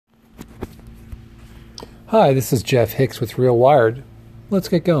Hi, this is Jeff Hicks with Real Wired. Let's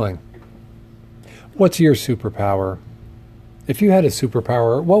get going. What's your superpower? If you had a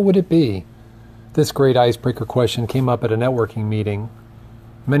superpower, what would it be? This great icebreaker question came up at a networking meeting.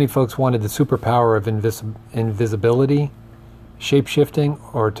 Many folks wanted the superpower of invisibility, shape-shifting,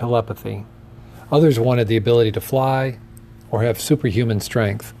 or telepathy. Others wanted the ability to fly or have superhuman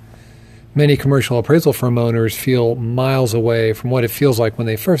strength. Many commercial appraisal firm owners feel miles away from what it feels like when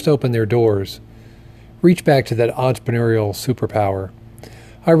they first open their doors. Reach back to that entrepreneurial superpower.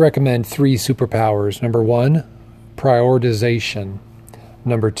 I recommend 3 superpowers. Number 1, prioritization.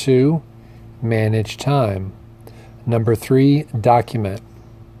 Number 2, manage time. Number 3, document.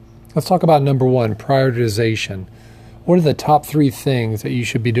 Let's talk about number 1, prioritization. What are the top 3 things that you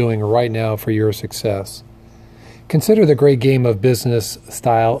should be doing right now for your success? Consider the great game of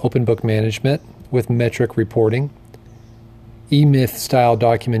business-style open book management with metric reporting, E-Myth-style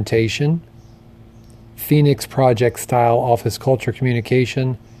documentation, Phoenix Project-style office culture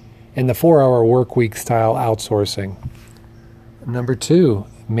communication, and the 4-hour workweek style outsourcing. Number 2,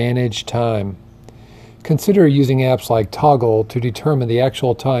 manage time. Consider using apps like Toggle to determine the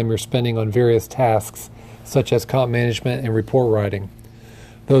actual time you're spending on various tasks, such as comp management and report writing.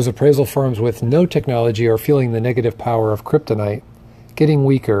 Those appraisal firms with no technology are feeling the negative power of kryptonite, getting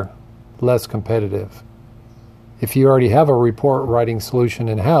weaker, less competitive. If you already have a report writing solution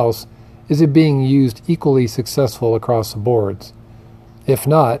in-house, is it being used equally successful across the boards? If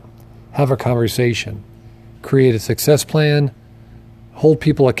not, have a conversation. Create a success plan, hold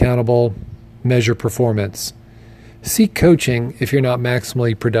people accountable, measure performance. Seek coaching if you're not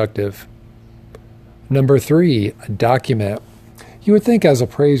maximally productive. Number 3, document. You would think as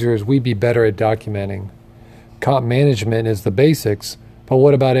appraisers we'd be better at documenting. Comp management is the basics, but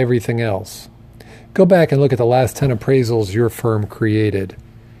what about everything else? Go back and look at the last 10 appraisals your firm created.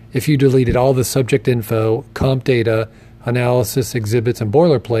 If you deleted all the subject info, comp data, analysis, exhibits, and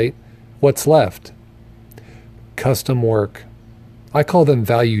boilerplate, what's left? Custom work. I call them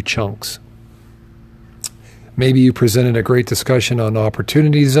value chunks. Maybe you presented a great discussion on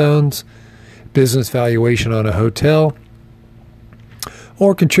opportunity zones, business valuation on a hotel,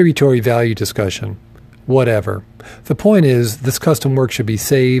 or contributory value discussion. Whatever. The point is, this custom work should be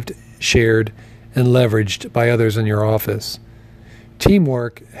saved, shared, and leveraged by others in your office.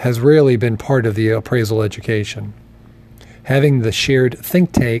 Teamwork has rarely been part of the appraisal education. Having the shared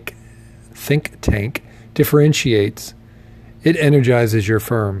think tank differentiates. It energizes your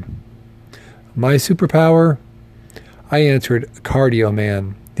firm. My superpower? I answered cardio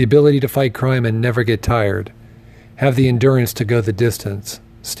man, the ability to fight crime and never get tired. Have the endurance to go the distance,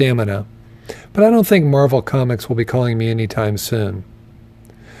 stamina. But I don't think Marvel Comics will be calling me anytime soon.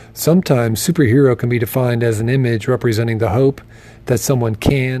 Sometimes superhero can be defined as an image representing the hope that someone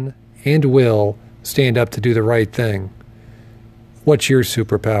can and will stand up to do the right thing. What's your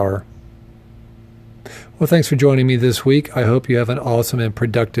superpower? Well, thanks for joining me this week. I hope you have an awesome and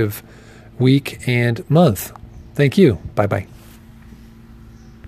productive week and month. Thank you. Bye-bye.